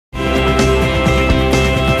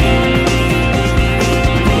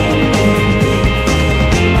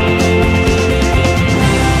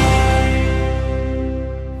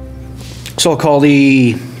So I'll call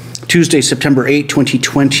the Tuesday, September 8,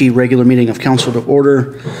 2020 regular meeting of council to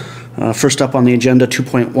order. First up on the agenda,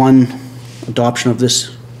 2.1, adoption of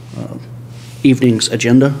this evening's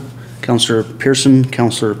agenda. Councillor Pearson,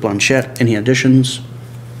 Councillor Blanchette, any additions?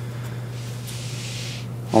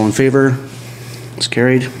 All in favor? It's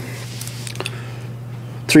carried.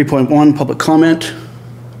 3.1, public comment.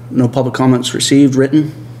 No public comments received,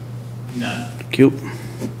 written? None. Thank you.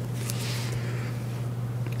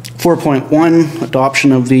 4.1,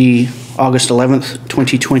 adoption of the August 11th,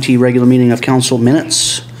 2020 regular meeting of council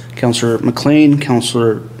minutes. Councillor MacLean,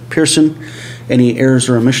 Councillor Pearson, any errors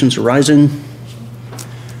or omissions arising?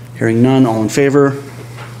 Hearing none, all in favor?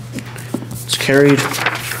 It's carried.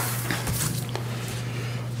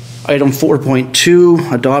 Item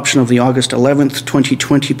 4.2, adoption of the August 11th,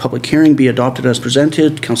 2020 public hearing be adopted as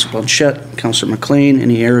presented. Councillor Blanchette, Councillor MacLean,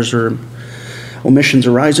 any errors or omissions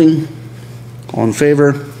arising? All in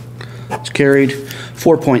favor? It's carried.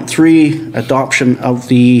 4.3, adoption of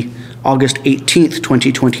the August 18th,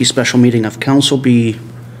 2020 special meeting of council be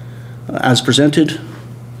as presented.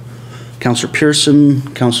 Councillor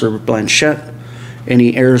Pearson, Councillor Blanchette,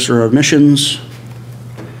 any errors or omissions?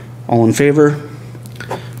 All in favor?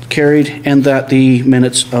 Carried. And that the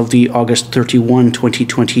minutes of the August 31,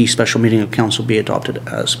 2020 special meeting of council be adopted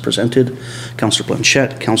as presented. Councillor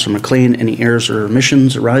Blanchette, Councillor MacLean, any errors or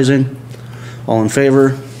omissions arising? All in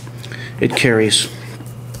favor? It carries.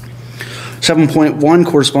 7.1,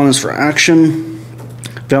 correspondence for action.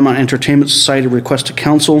 Valemount Entertainment Society request to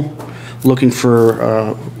council looking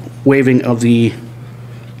for waiving of the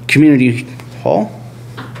community hall.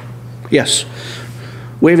 Yes.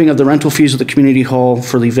 Waiving of the rental fees of the community hall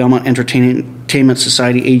for the Valemount Entertainment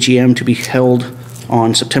Society AGM to be held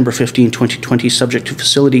on September 15, 2020, subject to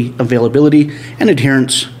facility availability and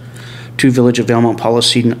adherence to Village of Valemount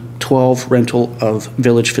Policy 12, rental of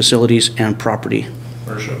village facilities and property.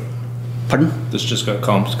 Worship. Pardon? This just got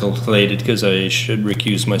complicated because I should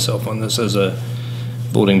recuse myself on this as a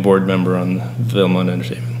voting board member on Valemount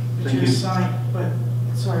Entertainment.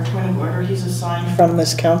 Sorry, point of order, he's assigned from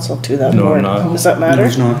this council to that No, board. I'm not. Does that matter? No,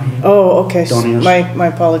 he's not. Oh, okay. Donnie is. My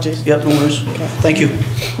apologies. Yep, no worries. Okay. Thank you.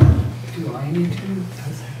 Do I need to?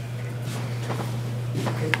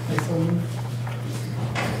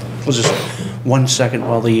 Was just 1 second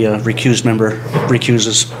while the recused member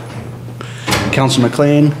recuses. Councillor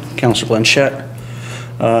MacLean, Councillor Blanchette,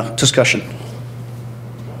 discussion.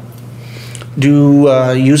 Do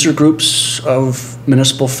user groups of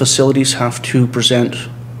municipal facilities have to present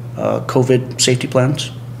COVID safety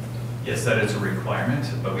plans? Yes, that is a requirement,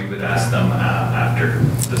 but we would ask them after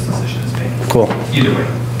this decision is made. Cool. Either way.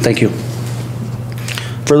 Thank you.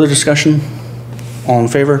 Further discussion? All in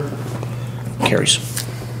favor? Carries.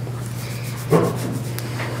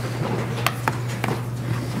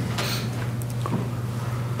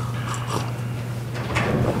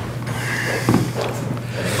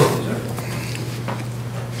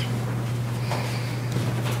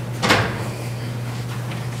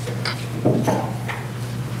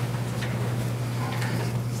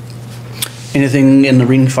 Anything in the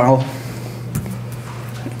reading file?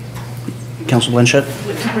 Councillor Blanchette? I'd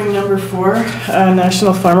like to bring number 4,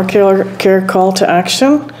 National Farmer Care Call to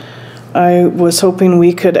Action. I was hoping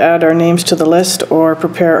we could add our names to the list or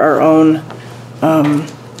prepare our own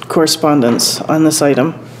correspondence on this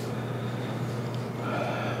item.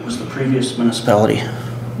 What was the previous municipality?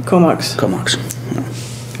 Comox. Comox.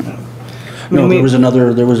 No, there was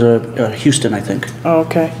another, there was a Houston, I think. Oh,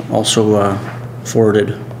 okay. Also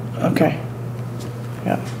forwarded. Okay.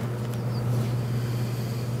 Yeah.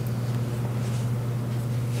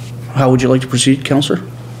 How would you like to proceed, Councillor?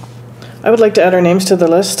 I would like to add our names to the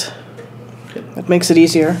list. It makes it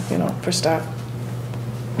easier, you know, for staff.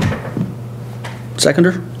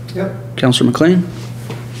 Seconder? Yep. Councillor MacLean?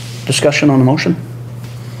 Discussion on the motion?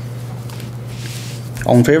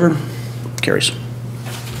 All in favor? Carries.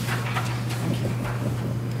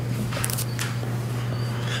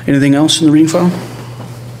 Anything else in the reading file?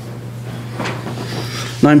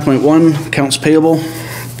 9.1, accounts payable.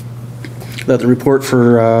 That the report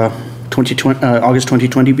for August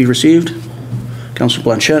 2020 be received. Councillor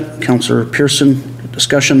Blanchette, Councillor Pearson,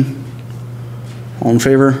 discussion. All in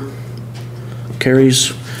favor?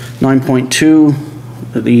 Carries. 9.2,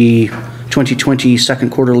 the 2020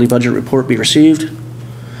 second quarterly budget report be received.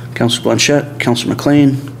 Councillor Blanchette, Councillor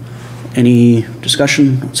MacLean, any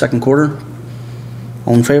discussion? Second quarter?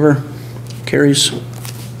 All in favor? Carries.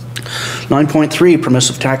 9.3,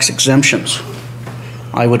 permissive tax exemptions.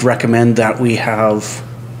 I would recommend that we have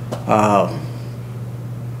a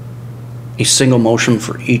single motion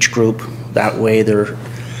for each group. That way,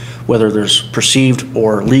 whether there's perceived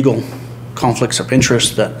or legal conflicts of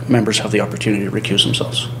interest, that members have the opportunity to recuse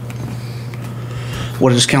themselves.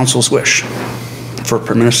 What is council's wish for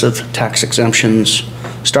permissive tax exemptions,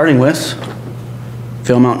 starting with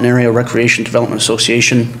Valemount Area Recreation Development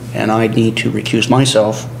Association, and I need to recuse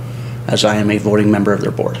myself as I am a voting member of their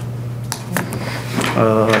board.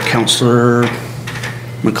 Councillor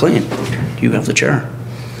MacLean, you have the chair.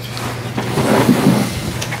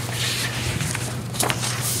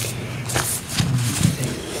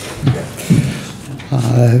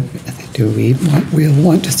 We'll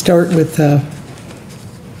want to start with a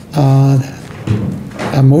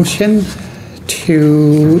motion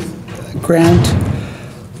to grant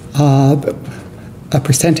a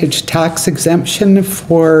percentage tax exemption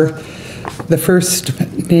for the first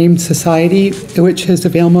named society, which is the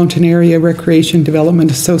Valemount Area Recreation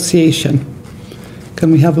Development Association.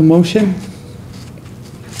 Can we have a motion?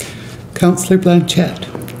 Councillor Blanchette.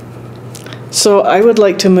 So I would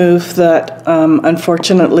like to move that,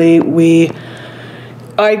 unfortunately,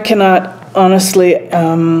 I cannot honestly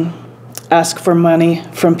ask for money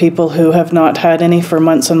from people who have not had any for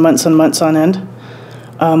months and months and months on end.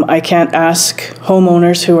 I can't ask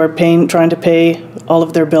homeowners who are trying to pay all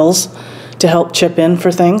of their bills to help chip in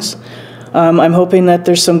for things. I'm hoping that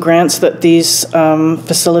there's some grants that these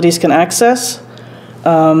facilities can access.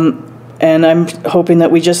 And I'm hoping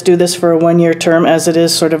that we just do this for a one-year term, as it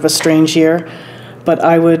is sort of a strange year. But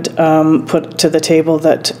I would put to the table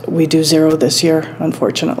that we do 0 this year,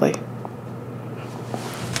 unfortunately.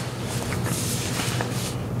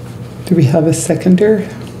 Do we have a seconder?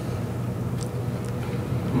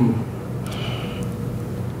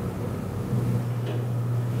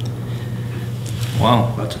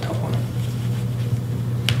 Wow, that's a tough one.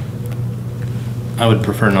 I would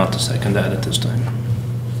prefer not to second that at this time.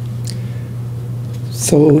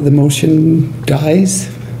 So the motion dies.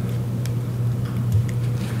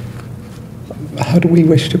 How do we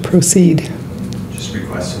wish to proceed? Just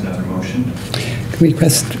request another motion. Can we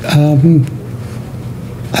request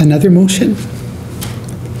another motion?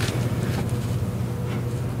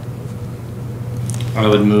 I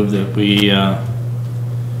would move that we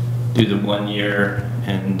do the 1 year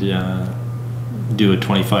and do a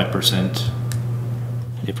 25%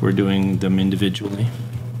 if we're doing them individually.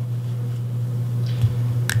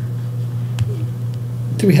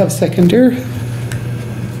 Do we have a seconder?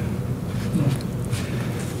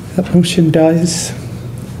 That motion dies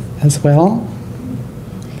as well.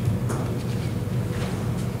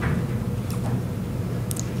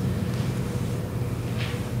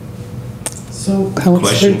 So,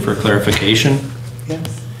 Question for clarification.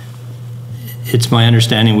 Yes. It's my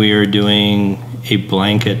understanding we are doing a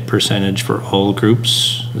blanket percentage for all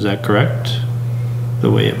groups. Is that correct?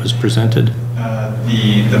 The way it was presented?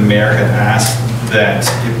 The mayor had asked that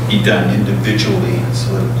it be done individually,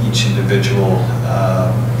 so that each individual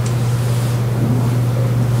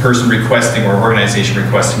person requesting or organization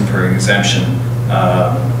requesting for an exemption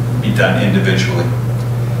be done individually.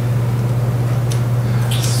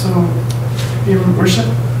 So, Your Worship?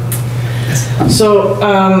 Yes. So,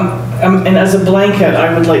 and as a blanket,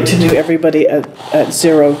 I would like to do everybody at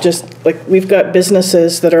 0. Just like we've got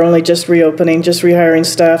businesses that are only just reopening, just rehiring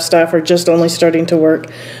staff. Staff are just only starting to work.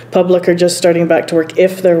 Public are just starting back to work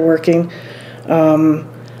if they're working.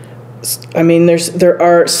 I mean, there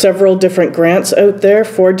are several different grants out there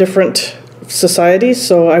for different societies,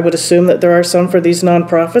 so I would assume that there are some for these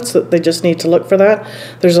nonprofits that they just need to look for that.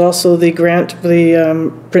 There's also the grant,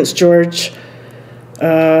 the Prince George.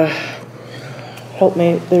 Help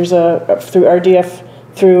me. There's a through RDF,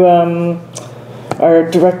 through our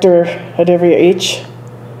director at every H.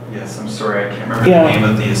 Yes, I'm sorry, I can't remember the name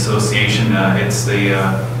of the association.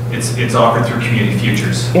 It's offered through Community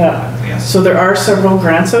Futures. Yeah. Yes. So there are several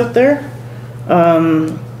grants out there,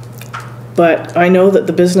 but I know that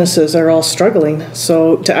the businesses are all struggling.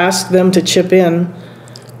 So to ask them to chip in,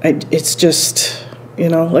 it's just, you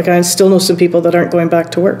know, like I still know some people that aren't going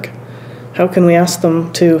back to work. How can we ask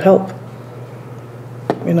them to help?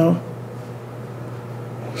 You know,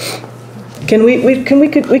 we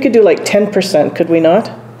could do like 10%, could we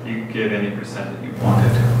not? You could give any percent that you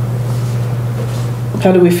wanted.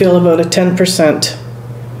 How do we feel about a 10%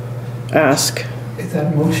 ask? Is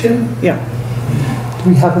that a motion? Yeah. Do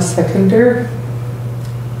we have a seconder?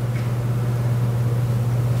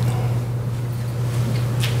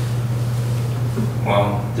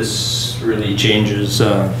 Well, this really changes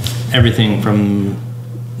everything from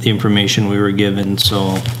the information we were given,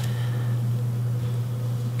 so.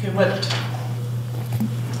 Okay, what?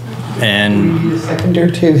 And We need a seconder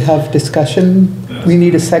to have discussion. Yes. We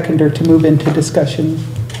need a seconder to move into discussion,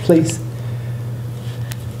 please.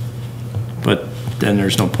 but then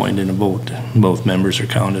there's no point in a vote. Both members are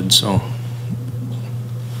counted, so.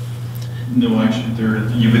 No,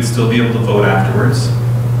 actually, you would still be able to vote afterwards.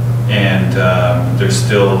 And there's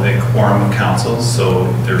still a quorum of councils, so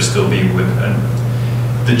there still be,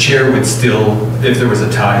 the chair would still, if there was a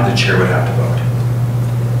tie, the chair would have to vote.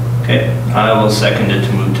 Okay, I will second it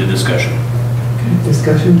to move to discussion. Okay,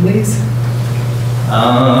 discussion, please.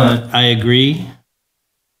 I agree.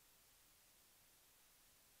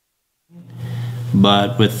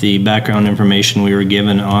 But with the background information we were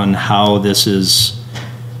given on how this is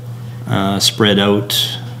spread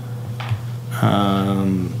out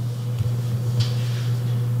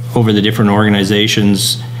over the different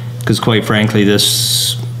organizations, because quite frankly,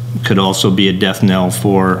 this could also be a death knell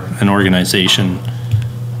for an organization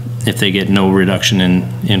if they get no reduction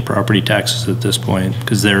in property taxes at this point,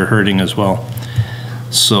 because they're hurting as well.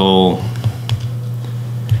 So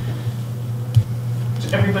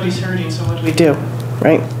everybody's hurting, so what do we do,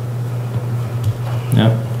 right?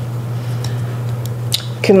 yeah.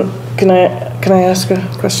 Can I ask a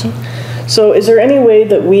question? So is there any way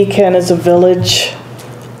that we can, as a village,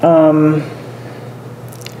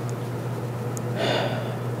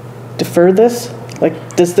 defer this?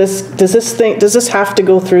 Like, does this have to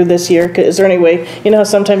go through this year? Is there any way, you know how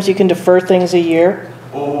sometimes you can defer things a year?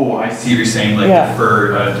 Oh, I see what you're saying, like Yeah.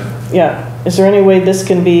 defer. Yeah, is there any way this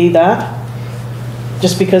can be that?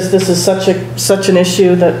 Just because this is such an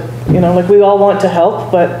issue that, you know, like, we all want to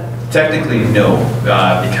help, but. Technically, no,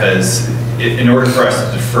 because in order for us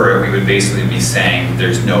to defer it, we would basically be saying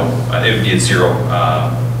there's no, it would be a zero.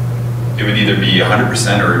 It would either be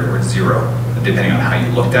 100% or zero, depending on how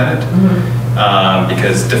you looked at it.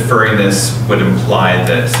 Because deferring this would imply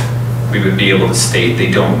that we would be able to state they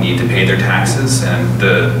don't need to pay their taxes, and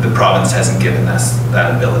the province hasn't given us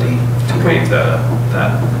that ability to waive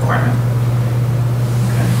that requirement.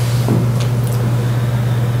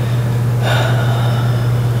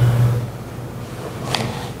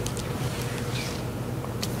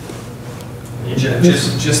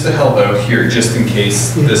 Just to help out here, just in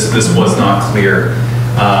case this was not clear,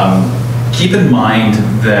 keep in mind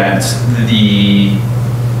that the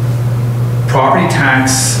property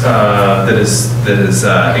tax that is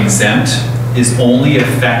exempt is only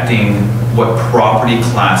affecting what property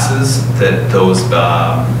classes that those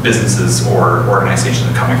businesses or organizations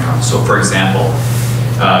are coming from. So, for example,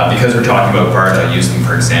 because we're talking about Varda using,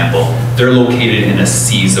 for example, they're located in a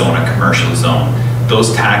C zone, a commercial zone.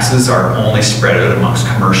 Those taxes are only spread out amongst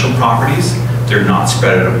commercial properties. They're not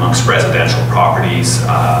spread out amongst residential properties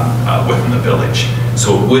within the village.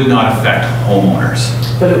 So it would not affect homeowners.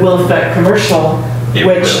 But it will affect commercial,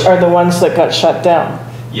 which are the ones that got shut down.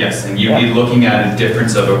 Yes, and you'd be looking at a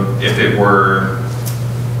difference of, if it were,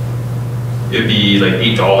 it'd be like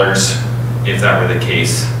 $8 if that were the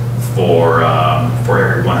case for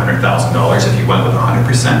every $100,000 if you went with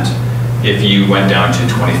 100%. If you went down to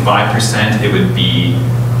 25%, it would be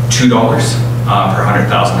 $2 per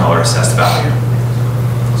 $100,000 assessed value.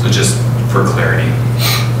 So just for clarity.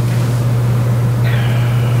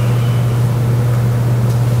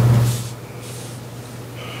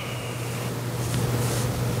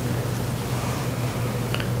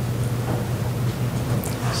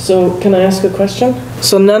 So can I ask a question?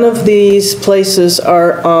 So none of these places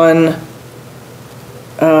are on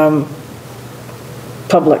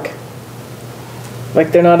public?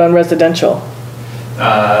 Like, they're not on residential?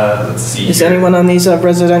 Let's see. Is anyone on these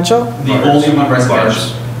residential? The only one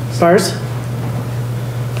residential. Bars?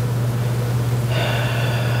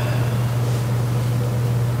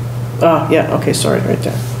 Oh, yeah, okay, sorry, right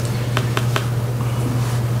there.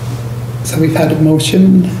 So we've had a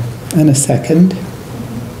motion and a second.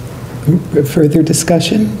 Further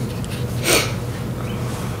discussion?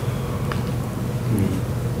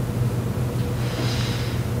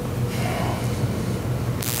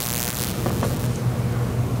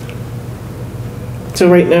 So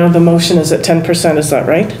right now, the motion is at 10%, is that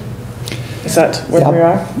right? Is that where we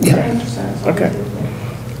are? Yeah. Okay.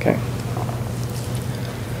 Okay.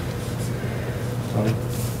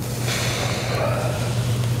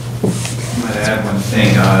 I might add one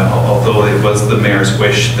thing, although it was the mayor's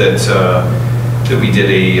wish that we did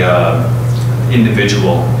a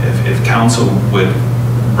individual, if council would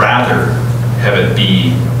rather have it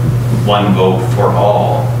be one vote for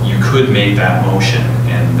all, you could make that motion,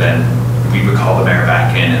 and then we would call the mayor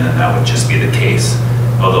back in, and then that would just be the case.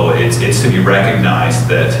 Although it's to be recognized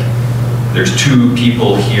that there's two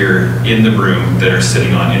people here in the room that are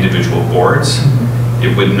sitting on individual boards.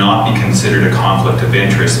 It would not be considered a conflict of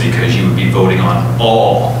interest because you would be voting on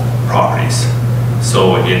all properties.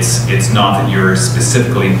 So it's not that you're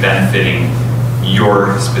specifically benefiting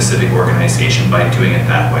your specific organization by doing it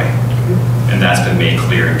that way. And that's been made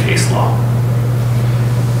clear in case law.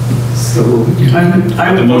 So,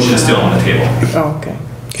 The motion is still on the table. Oh, okay.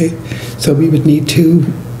 okay, so we would need to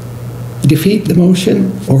defeat the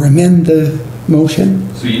motion or amend the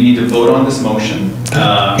motion. So you need to vote on this motion,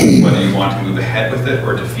 whether you want to move ahead with it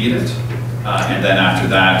or defeat it. And then after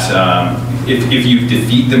that, if you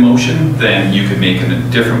defeat the motion, then you could make a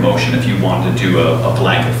different motion if you wanted to do a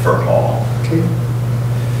blanket for all. Okay.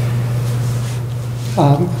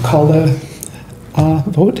 Call a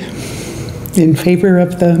vote in favor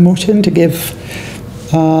of the motion to give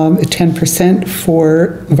 10%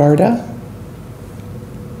 for Varda.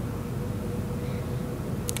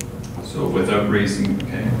 So without raising,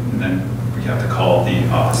 okay, and then we have to call the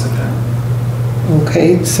opposite then.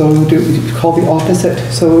 Okay, so do we call the opposite?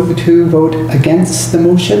 So to vote against the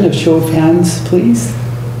motion, a show of hands, please.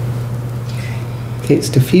 Okay, it's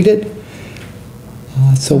defeated.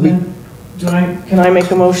 So we, Can I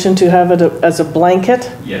make a motion to have it as a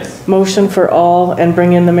blanket Yes. motion for all and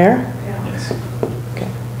bring in the mayor? Yes. Okay,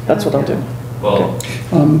 that's what I'll do. Well,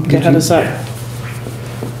 Okay, did how you, does that?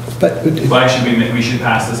 but well, actually, we should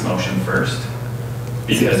pass this motion first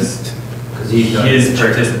because his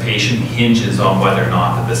participation hinges on whether or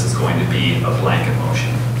not that this is going to be a blanket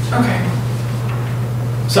motion. Okay.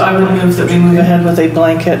 So I would move that we move ahead with a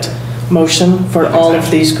blanket motion for all of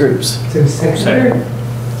these groups. is there a second?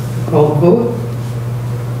 Call the vote.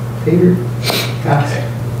 Favor? Pass. Okay.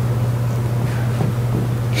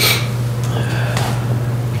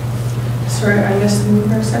 Sorry, I missed the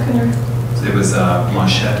mover seconder. So it was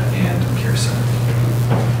Blanchette and Pearson.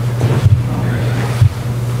 I'll be right back.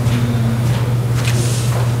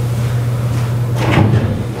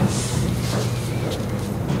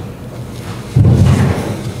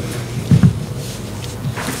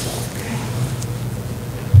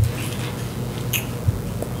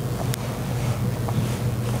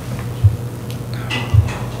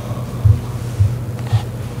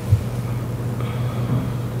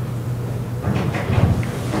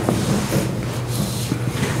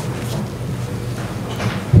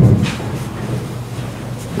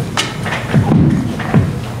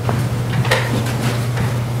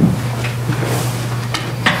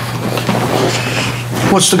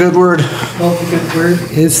 What's the good word? Well, the good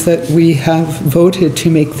word is that we have voted to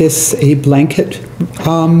make this a blanket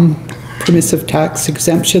permissive tax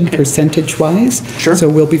exemption percentage-wise. Sure. So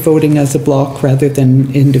we'll be voting as a block rather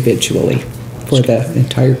than individually for the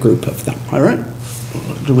entire group of them. All right.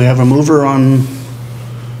 Do we have a mover on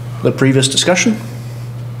the previous discussion?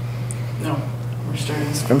 No, we're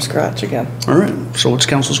starting from scratch again. All right, so what's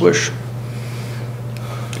council's wish?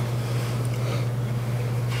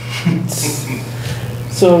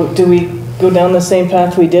 So do we go down the same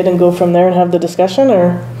path we did and go from there and have the discussion,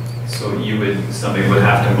 or? So somebody would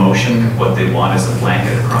have to motion what they want as a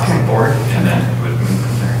blanket across the board, and then it would move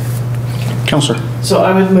from there. Councillor. So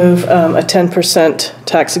I would move a 10%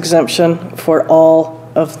 tax exemption for all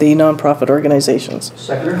of the nonprofit organizations.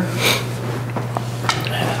 Seconder.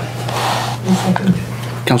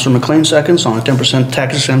 Councillor MacLean seconds on a 10%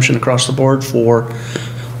 tax exemption across the board for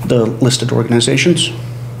the listed organizations.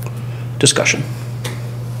 Discussion.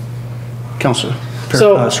 Councillor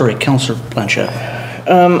Blanchette.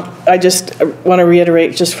 I just want to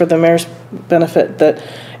reiterate, just for the mayor's benefit, that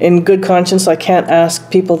in good conscience, I can't ask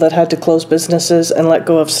people that had to close businesses and let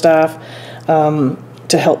go of staff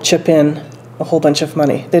to help chip in a whole bunch of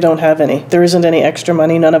money. They don't have any. There isn't any extra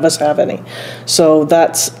money. None of us have any. So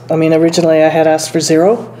that's, I mean, originally I had asked for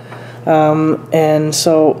 0. And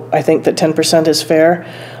so I think that 10% is fair.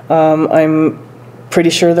 I'm pretty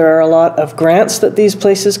sure there are a lot of grants that these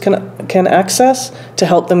places can access to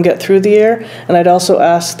help them get through the year. And I'd also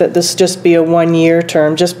ask that this just be a 1-year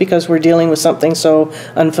term, just because we're dealing with something so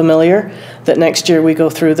unfamiliar, that next year we go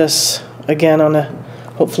through this again on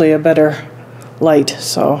hopefully a better light.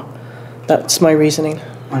 So that's my reasoning.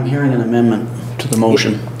 I'm hearing an amendment to the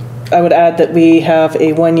motion. I would add that we have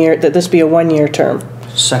that this be a 1-year term.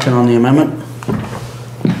 Second on the amendment.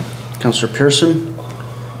 Councillor Pearson.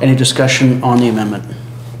 Any discussion on the amendment?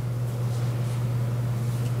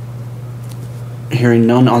 Hearing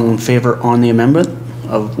none, all in favor on the amendment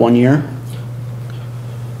of 1 year?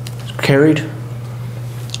 Carried.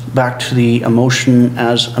 Back to the motion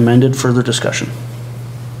as amended. Further discussion?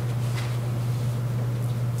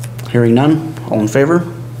 Hearing none, all in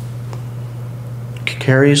favor?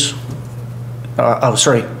 Carries.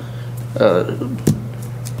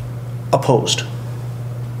 Opposed?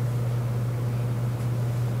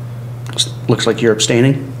 Looks like you're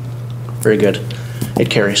abstaining. Very good. It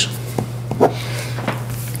carries.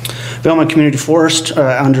 Valemount Community Forest,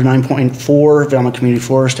 under 9.4, Valemount Community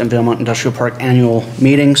Forest and Valemount Industrial Park annual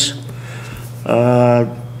meetings.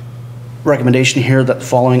 Recommendation here that the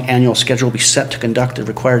following annual schedule be set to conduct the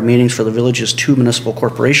required meetings for the village's 2 municipal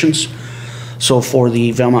corporations. So for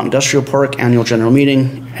the Valemount Industrial Park annual general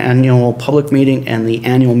meeting, annual public meeting, and the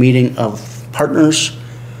annual meeting of partners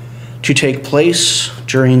to take place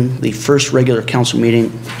during the first regular council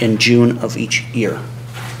meeting in June of each year.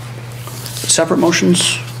 Separate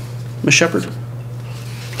motions, Ms. Shepherd?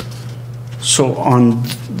 So on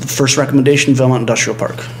the first recommendation, Valemount Industrial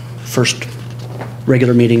Park, first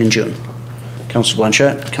regular meeting in June. Councillor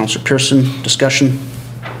Blanchette, Councillor Pearson, discussion.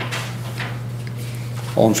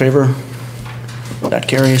 All in favor? That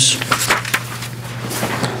carries.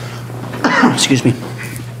 Excuse me.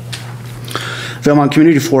 Valemount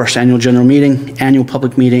Community Forest annual general meeting, annual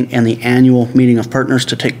public meeting, and the annual meeting of partners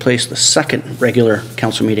to take place the second regular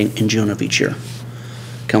council meeting in June of each year.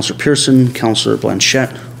 Councillor Pearson, Councillor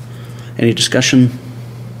Blanchette, any discussion?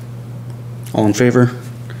 All in favor?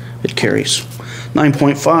 It carries.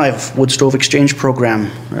 9.5, Wood Stove Exchange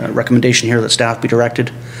Program. Recommendation here that staff be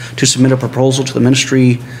directed to submit a proposal to the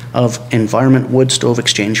Ministry of Environment Wood Stove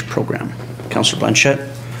Exchange Program. Councillor Blanchette,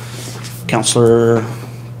 Councillor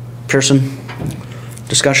Pearson,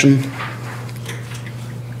 discussion.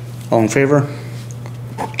 All in favor?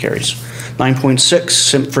 Carries. 9.6,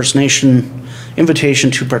 Sept First Nation invitation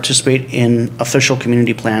to participate in official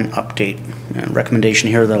community plan update. Recommendation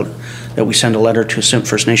here that we send a letter to Sept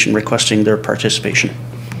First Nation requesting their participation.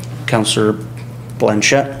 Councillor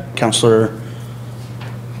Blanchette, Councillor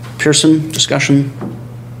Pearson, discussion.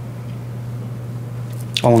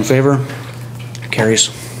 All in favor? Carries.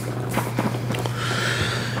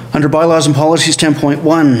 Under bylaws and policies,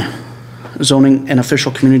 10.1, zoning and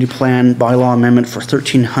official community plan bylaw amendment for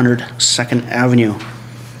 1300 2nd Avenue.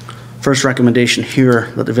 First recommendation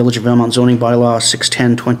here that the Village of Valemount zoning bylaw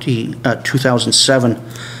 610-2007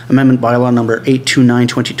 amendment bylaw number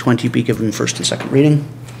 829-2020 be given first and second reading.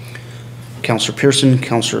 Councillor Pearson,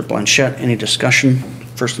 Councillor Blanchette, any discussion?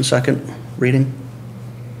 First and second reading.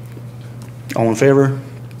 All in favor?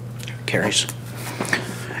 Carries.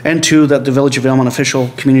 And 2, that the Village of Valemount official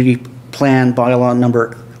community plan bylaw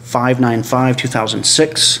number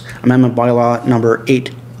 595-2006 amendment bylaw number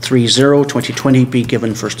 830-2020 be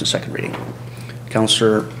given first and second reading.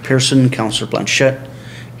 Councillor Pearson, Councillor Blanchette,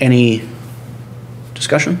 any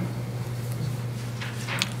discussion?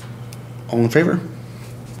 All in favor?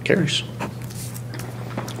 Carries.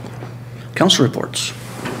 Council reports.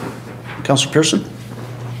 Councillor Pearson.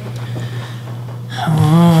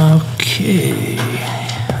 Okay.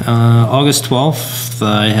 August 12th,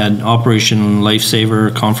 I had Operation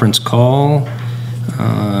Lifesaver conference call.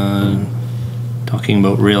 Talking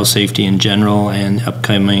about rail safety in general and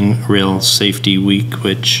upcoming Rail Safety Week,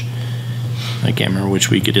 which I can't remember which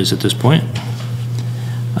week it is at this point.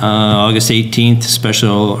 August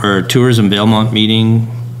 18th, Tourism Valemount meeting,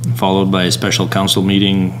 followed by a special council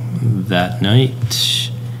meeting that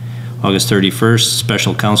night. August 31st,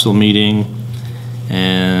 special council meeting,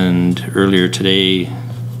 and earlier today,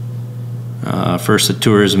 first a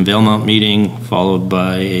Tourism Valemount meeting, followed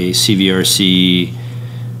by a CVRC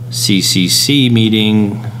CCC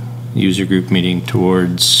meeting, user group meeting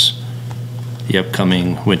towards the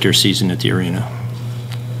upcoming winter season at the arena.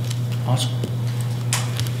 Awesome.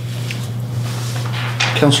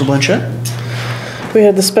 Councillor Blanchette? We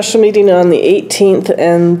had the special meeting on the 18th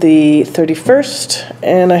and the 31st,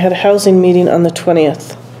 and I had a housing meeting on the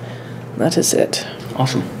 20th. That is it.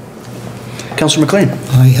 Awesome. Councillor MacLean?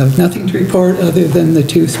 I have nothing to report other than the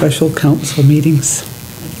 2 special council meetings.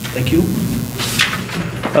 Thank you.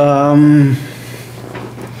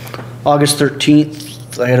 August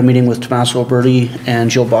 13th, I had a meeting with Tommaso Alberti and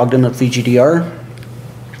Jill Bogdan at VGDR.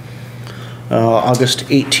 August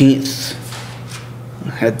 18th,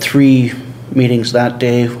 I had 3 meetings that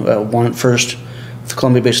day. One first, the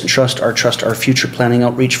Columbia Basin Trust, Our Future planning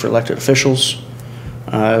outreach for elected officials.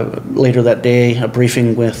 Later that day, a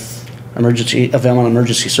briefing with Valemount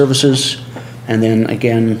Emergency Services, and then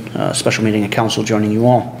again, a special meeting of council joining you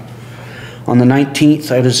all. On the 19th,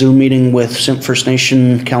 I had a Zoom meeting with Sept First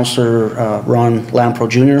Nation Councillor Ron Lampro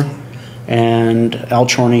Jr. and Al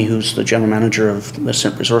Chorney, who's the general manager of the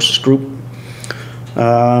Sept Resources Group.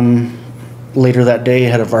 Later that day, I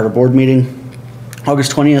had a VARTA board meeting.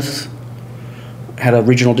 August 20th, had a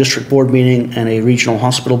regional district board meeting and a regional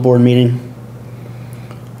hospital board meeting.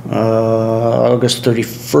 August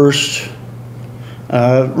 31st,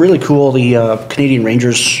 really cool, the Canadian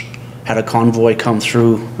Rangers had a convoy come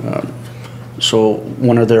through. So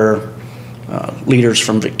one of their leaders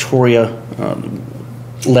from Victoria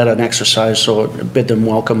led an exercise, so I bid them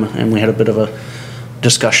welcome, and we had a bit of a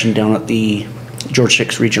discussion down at the George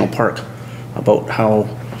VI Regional Park about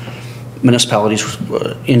how municipalities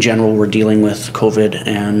in general were dealing with COVID,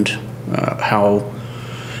 and how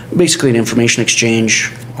basically an information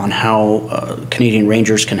exchange on how Canadian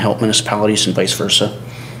Rangers can help municipalities and vice versa.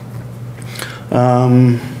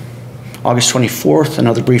 August 24th,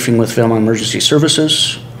 another briefing with Valemount Emergency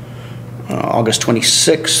Services. August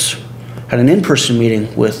 26th, had an in-person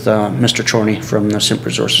meeting with Mr. Chorney from the Sept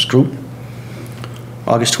Resources Group.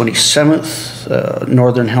 August 27th,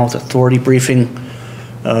 Northern Health Authority briefing,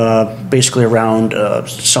 basically around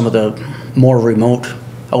some of the more remote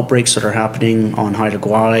outbreaks that are happening on Haida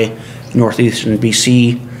Gwaii, northeastern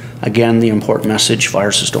BC. Again, the important message,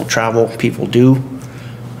 viruses don't travel, people do.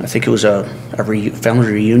 I think it was a family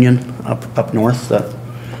reunion up north that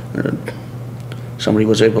somebody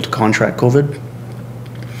was able to contract COVID.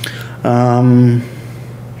 On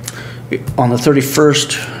the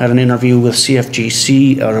 31st, had an interview with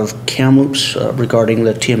CFGC out of Kamloops regarding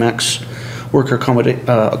the TMX worker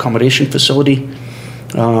accommodation facility.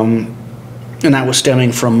 And that was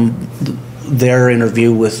stemming from their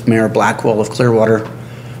interview with Mayor Blackwell of Clearwater.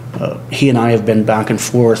 He and I have been back and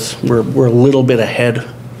forth. We're a little bit ahead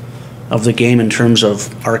of the game in terms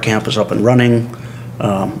of our camp is up and running.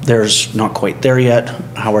 There's not quite there yet.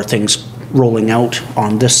 How are things rolling out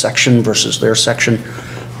on this section versus their section?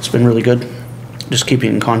 It's been really good. Just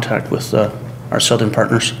keeping in contact with our southern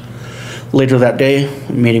partners. Later that day,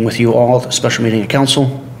 meeting with you all, a special meeting of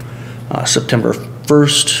council. September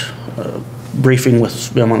 1st, briefing with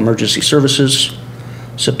Valemount Emergency Services.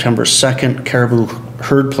 September 2nd, caribou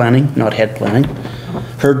herd planning, not head planning,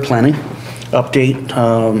 herd planning. Update,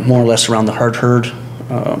 more or less around the hard herd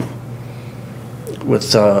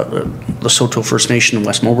with Lesotho First Nation in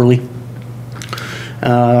West Moberly.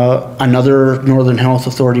 Another Northern Health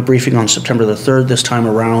Authority briefing on September the 3rd, this time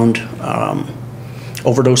around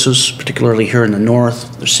overdoses, particularly here in the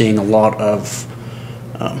north. They're seeing a lot of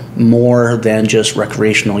more than just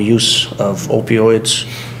recreational use of opioids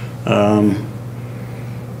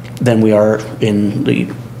than we are in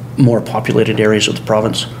the more populated areas of the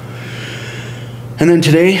province. And then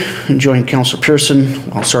today, joined Councillor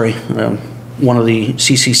Pearson, one of the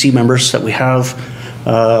CCC members that we have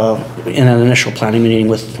in an initial planning meeting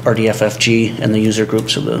with RDFFG and the user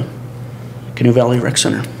groups of the Canoe Valley Rec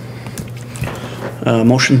Center.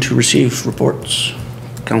 Motion to receive reports.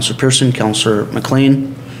 Councillor Pearson, Councillor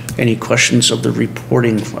MacLean. Any questions of the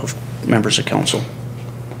reporting of members of council?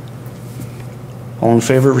 All in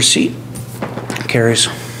favor, receipt? Carries.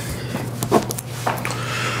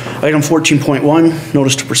 Item 14.1,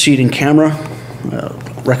 notice to proceed in camera.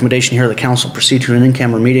 Recommendation here, the council proceed to an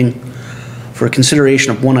in-camera meeting for a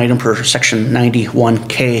consideration of one item per section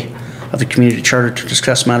 91K of the community charter to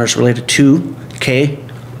discuss matters related to K,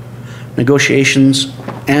 negotiations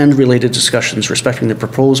and related discussions respecting the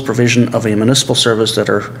proposed provision of a municipal service that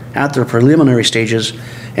are at their preliminary stages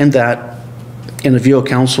and that, in the view of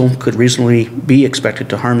council, could reasonably be expected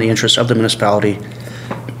to harm the interests of the municipality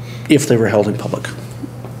if they were held in public.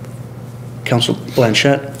 Councillor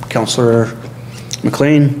Blanchette, Councillor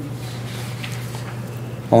MacLean,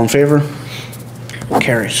 all in favor?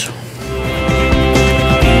 Carries.